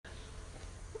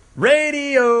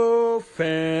Radio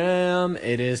fam,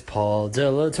 it is Paul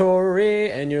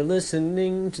Delatorre, and you're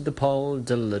listening to the Paul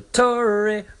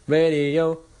Delatorre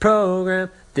radio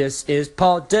program. This is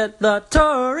Paul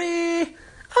Delatorre.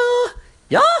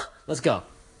 Yeah, let's go.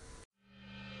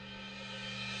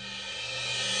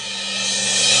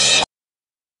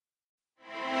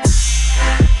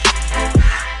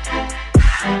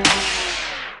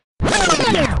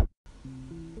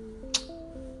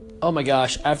 Oh my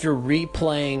gosh, after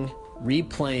replaying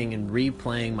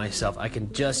myself, I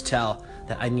can just tell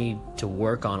that I need to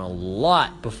work on a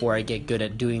lot before I get good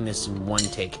at doing this in one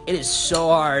take. It is so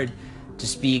hard to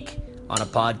speak on a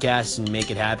podcast and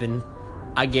make it happen.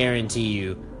 I guarantee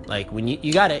you, like, when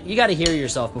you gotta hear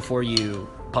yourself before you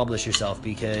publish yourself,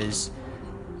 because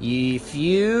if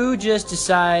you just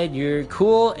decide you're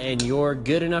cool and you're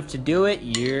good enough to do it,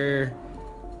 you're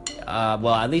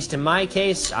well, at least in my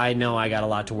case, I know I got a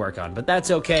lot to work on, but that's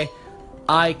okay.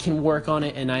 I can work on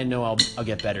it, and I know I'll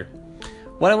get better.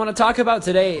 What I want to talk about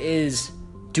today is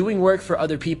doing work for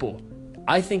other people.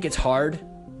 I think it's hard,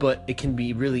 but it can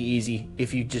be really easy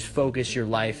if you just focus your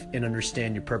life and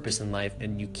understand your purpose in life,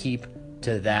 and you keep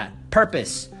to that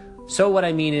purpose. So what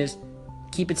I mean is,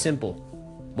 keep it simple.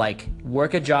 Like,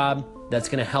 work a job that's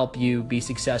going to help you be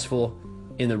successful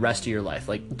in the rest of your life.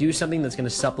 Like, do something that's going to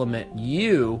supplement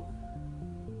you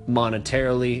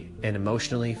monetarily and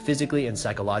emotionally, physically and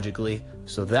psychologically,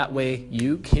 so that way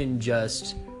you can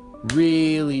just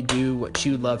really do what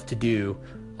you love to do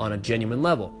on a genuine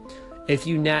level. If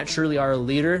you naturally are a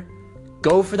leader,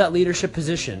 go for that leadership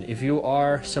position. If you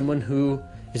are someone who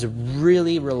is a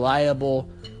really reliable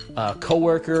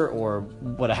coworker or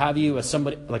what have you, as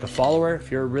somebody like a follower, if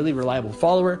you're a really reliable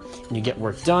follower and you get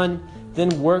work done,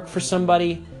 then work for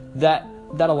somebody that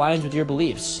aligns with your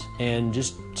beliefs, and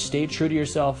just stay true to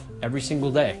yourself every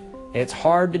single day. It's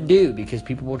hard to do because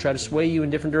people will try to sway you in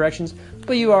different directions,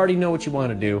 but you already know what you want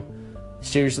to do.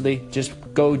 Seriously, just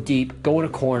go deep, go in a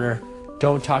corner,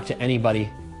 don't talk to anybody,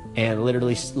 and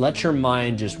literally let your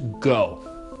mind just go.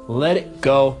 Let it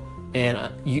go, and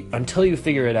until you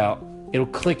figure it out, it'll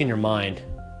click in your mind,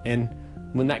 and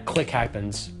when that click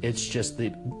happens, it's just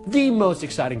the most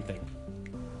exciting thing.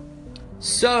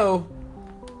 So,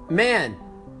 man,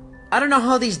 I don't know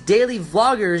how these daily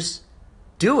vloggers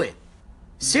do it.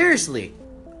 Seriously,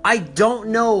 I don't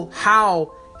know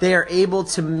how they are able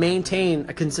to maintain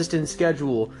a consistent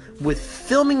schedule with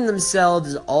filming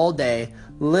themselves all day,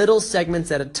 little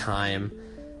segments at a time.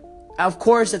 Of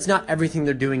course, that's not everything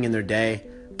they're doing in their day,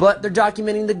 but they're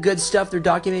documenting the good stuff. They're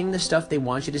documenting the stuff they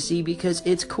want you to see because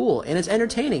it's cool and it's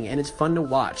entertaining and it's fun to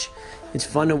watch. It's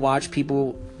fun to watch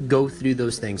people go through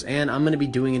those things, and I'm going to be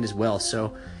doing it as well,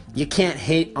 so you can't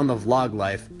hate on the vlog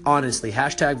life. Honestly,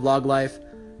 #vlog life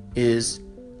is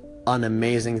an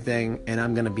amazing thing, and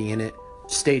I'm going to be in it.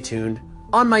 Stay tuned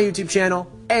on my YouTube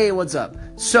channel. Hey, what's up?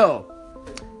 So,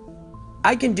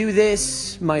 I can do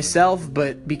this myself,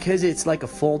 but because it's like a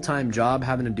full-time job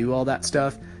having to do all that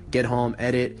stuff, get home,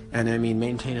 edit, and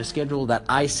maintain a schedule that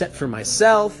I set for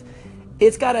myself,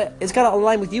 it's gotta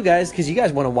align with you guys, because you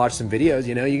guys want to watch some videos,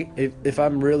 you know. If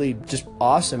I'm really just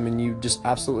awesome and you just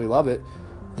absolutely love it,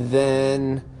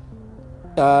 then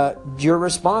your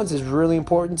response is really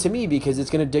important to me, because it's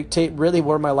going to dictate really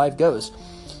where my life goes,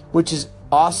 which is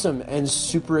awesome and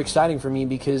super exciting for me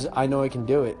because I know I can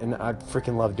do it, and I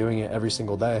freaking love doing it every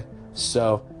single day.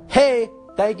 So, hey,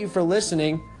 thank you for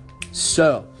listening.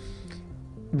 So,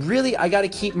 really, I got to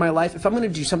keep my life, if I'm going to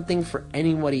do something for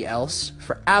anybody else,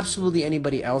 for absolutely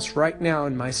anybody else right now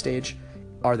in my stage,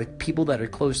 are the people that are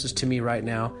closest to me right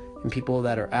now, and people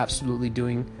that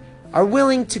are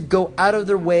willing to go out of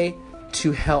their way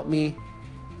to help me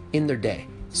in their day.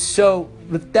 So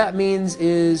what that means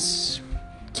is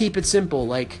keep it simple.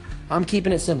 Like, I'm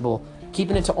keeping it simple,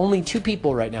 keeping it to only 2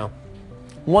 people right now.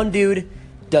 One dude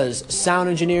does sound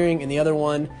engineering, and the other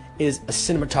one is a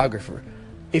cinematographer.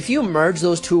 If you merge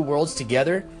those 2 worlds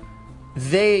together,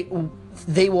 they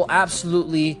will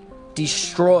absolutely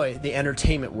destroy the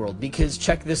entertainment world, because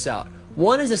check this out.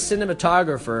 One is a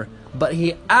cinematographer, but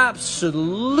he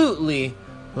absolutely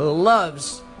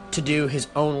loves to do his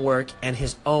own work and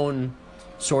his own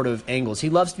sort of angles. He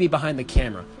loves to be behind the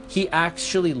camera. He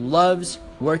actually loves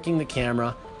working the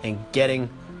camera and getting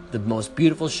the most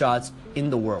beautiful shots in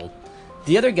the world.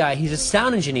 The other guy, he's a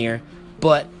sound engineer,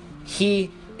 but he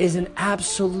is an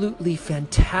absolutely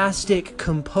fantastic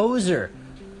composer.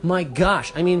 My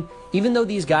gosh, even though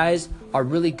these guys are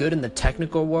really good in the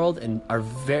technical world and are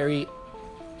very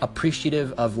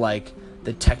appreciative of like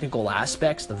the technical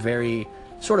aspects, the very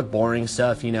sort of boring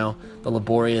stuff, the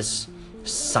laborious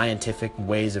scientific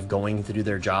ways of going through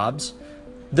their jobs,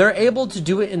 they're able to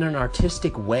do it in an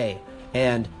artistic way.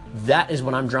 And that is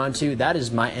what I'm drawn to. That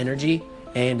is my energy.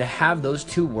 And to have those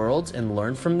two worlds and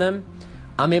learn from them,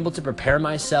 I'm able to prepare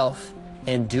myself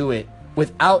and do it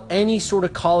without any sort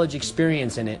of college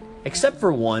experience in it, except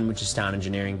for one, which is sound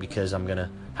engineering, because I'm going to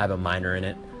have a minor in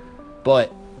it.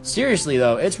 But seriously,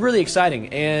 though, it's really exciting.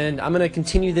 And I'm going to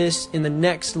continue this in the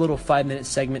next little 5-minute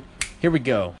segment. Here we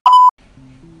go.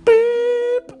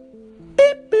 Beep,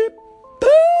 beep, beep,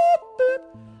 boop,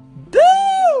 boop,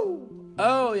 boo!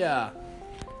 Oh, yeah.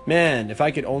 Man, if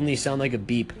I could only sound like a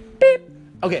beep. Beep.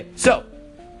 Okay, so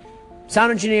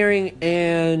sound engineering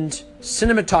and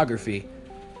cinematography.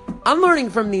 I'm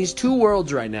learning from these two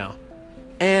worlds right now.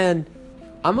 And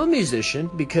I'm a musician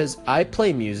because I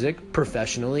play music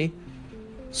professionally.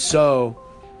 So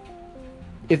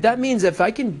if that means if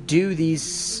I can do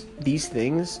these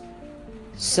things,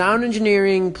 sound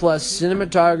engineering plus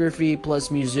cinematography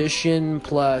plus musician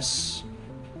plus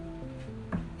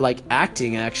like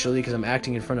acting, actually, because I'm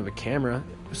acting in front of a camera,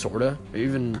 sorta.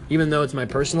 Even though it's my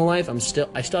personal life, I still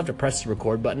have to press the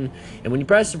record button. And when you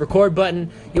press the record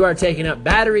button, you are taking up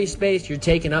battery space. You're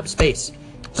taking up space.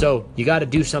 So you got to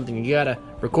do something. You got to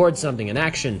record something, an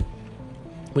action,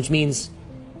 which means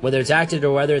whether it's acted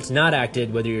or whether it's not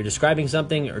acted, whether you're describing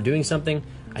something or doing something,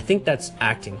 I think that's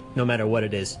acting, no matter what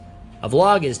it is. A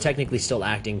vlog is technically still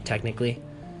acting. Technically,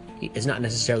 it's not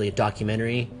necessarily a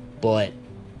documentary, but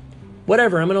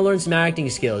whatever, I'm going to learn some acting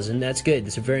skills, and that's good.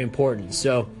 That's very important.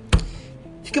 So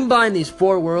if you combine these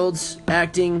four worlds,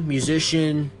 acting,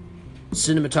 musician,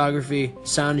 cinematography,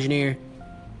 sound engineer,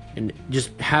 and just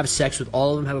have sex with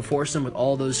all of them, have a foursome with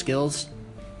all those skills,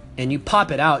 and you pop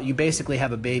it out, you basically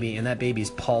have a baby, and that baby is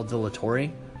Paul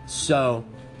Dilatori. So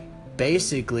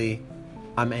basically,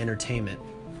 I'm entertainment.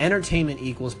 Entertainment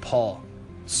equals Paul.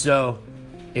 So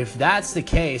if that's the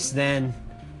case, then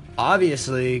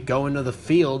obviously go into the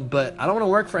field, but I don't want to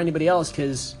work for anybody else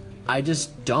because I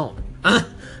just don't.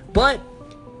 But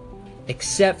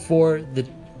except for the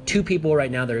two people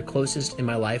right now that are closest in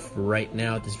my life right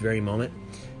now at this very moment,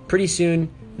 pretty soon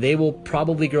they will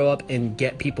probably grow up and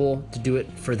get people to do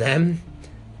it for them.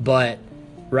 But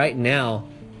right now,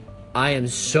 I am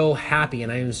so happy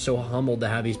and I am so humbled to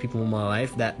have these people in my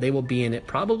life that they will be in it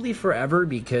probably forever,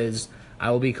 because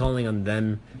I will be calling on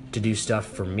them to do stuff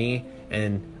for me,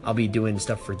 and I'll be doing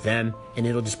stuff for them, and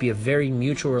it'll just be a very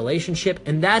mutual relationship.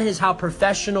 And that is how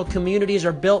professional communities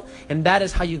are built, and that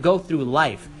is how you go through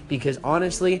life. Because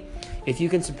honestly, if you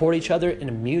can support each other in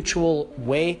a mutual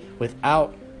way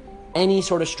without any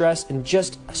sort of stress, in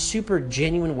just a super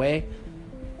genuine way,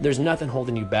 there's nothing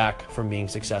holding you back from being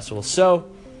successful. So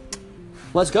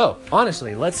let's go.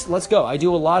 Honestly, let's go. I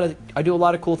do a lot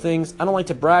of cool things. I don't like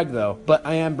to brag though, but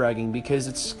I am bragging because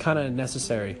it's kind of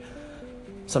necessary.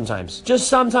 Sometimes. Just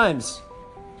sometimes.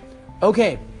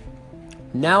 Okay.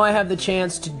 Now I have the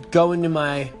chance to go into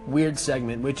my weird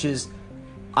segment, which is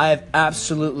I have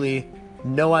absolutely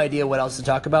no idea what else to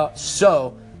talk about,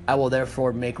 so I will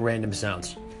therefore make random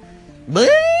sounds.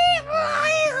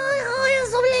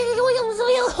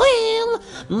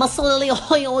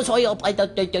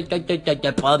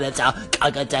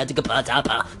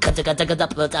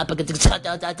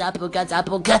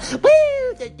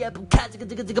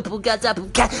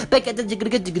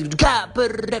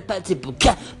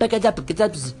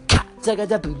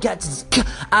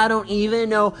 I don't even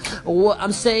know what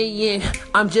I'm saying.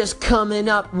 I'm just coming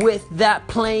up with that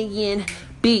playing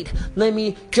beat. Let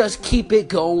me just keep it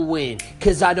going,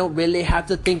 cause I don't really have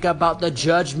to think about the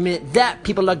judgment that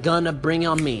people are gonna bring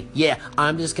on me. Yeah,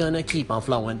 I'm just gonna keep on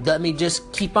flowing. Let me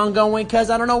just keep on going, cause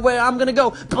I don't know where I'm gonna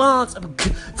go.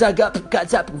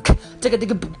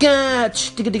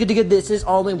 This is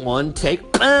all in one take.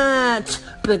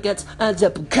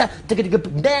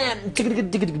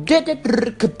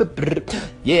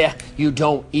 Yeah, you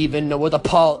don't even know what the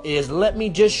Paul is. Let me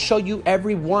just show you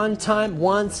every one time,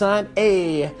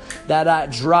 that I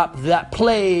drop that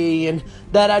play, and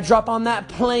that I drop on that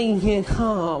plane.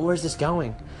 Oh, where's this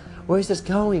going? Where's this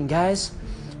going, guys?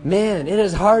 Man, it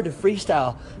is hard to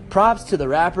freestyle. Props to the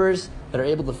rappers that are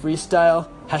able to freestyle.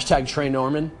 Hashtag Trey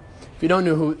Norman. If you don't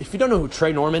know who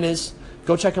Trey Norman is,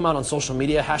 go check him out on social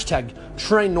media. Hashtag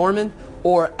Trey Norman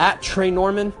or at Trey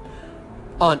Norman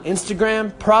on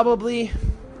Instagram. Probably.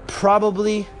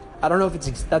 I don't know if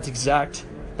that's exact.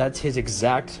 That's his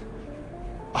exact.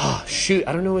 Oh, shoot.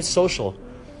 I don't know his social.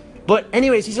 But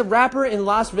anyways, he's a rapper in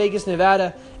Las Vegas,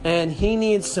 Nevada, and he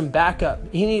needs some backup.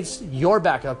 He needs your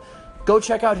backup. Go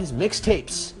check out his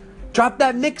mixtapes. Drop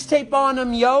that mixtape on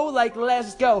him, yo. Like,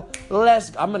 let's go.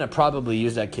 I'm going to probably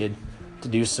use that kid to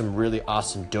do some really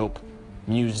awesome, dope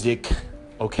music.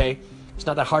 Okay? It's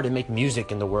not that hard to make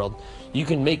music in the world. You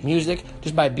can make music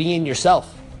just by being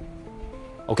yourself.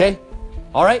 Okay?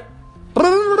 All right? This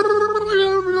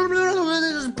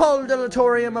is Paul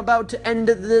Delatorre. I'm about to end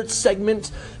the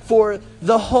segment for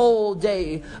the whole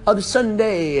day of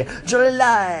Sunday,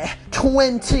 July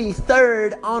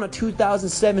 23rd on a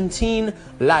 2017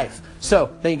 life.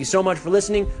 So, thank you so much for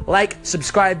listening. Like,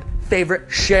 subscribe,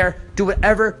 favorite, share, do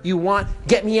whatever you want.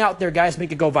 Get me out there, guys.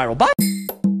 Make it go viral. Bye!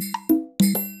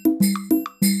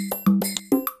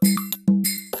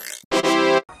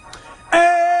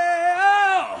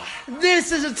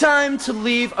 This is a time to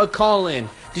leave a call in.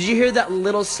 Did you hear that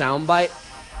little soundbite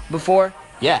before?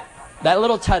 Yeah, that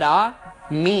little ta-da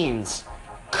means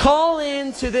call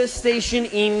in to this station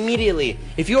immediately.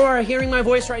 If you are hearing my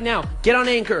voice right now, get on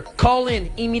Anchor, call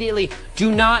in immediately.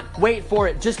 Do not wait for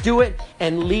it. Just do it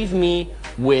and leave me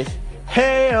with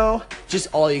hey-o. Just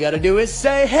all you gotta do is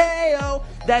say hey-o.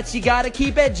 That's, you gotta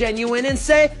keep it genuine and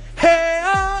say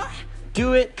hey-o.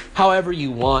 Do it however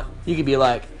you want. You could be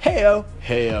like, hey-o,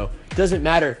 hey-o. Doesn't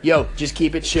matter. Yo, just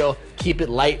keep it chill, keep it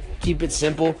light, keep it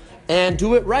simple, and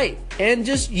do it right. And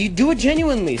just, you do it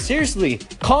genuinely. Seriously.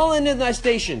 Call into my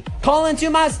station. Call into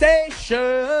my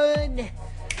station.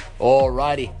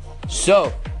 Alrighty.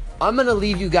 So, I'm going to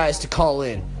leave you guys to call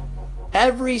in.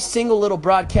 Every single little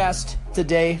broadcast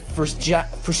today for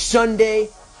Sunday,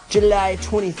 July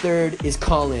 23rd is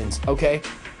call-ins, okay?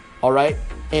 Alright?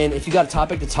 And if you got a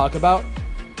topic to talk about,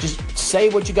 just say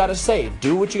what you got to say.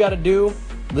 Do what you got to do.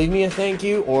 Leave me a thank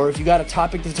you, or if you got a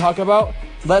topic to talk about,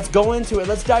 let's go into it.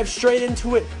 Let's dive straight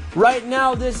into it. Right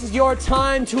now, this is your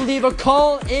time to leave a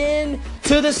call in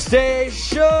to the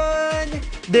station.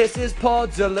 This is Paul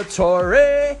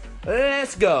Delatorre.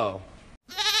 Let's go.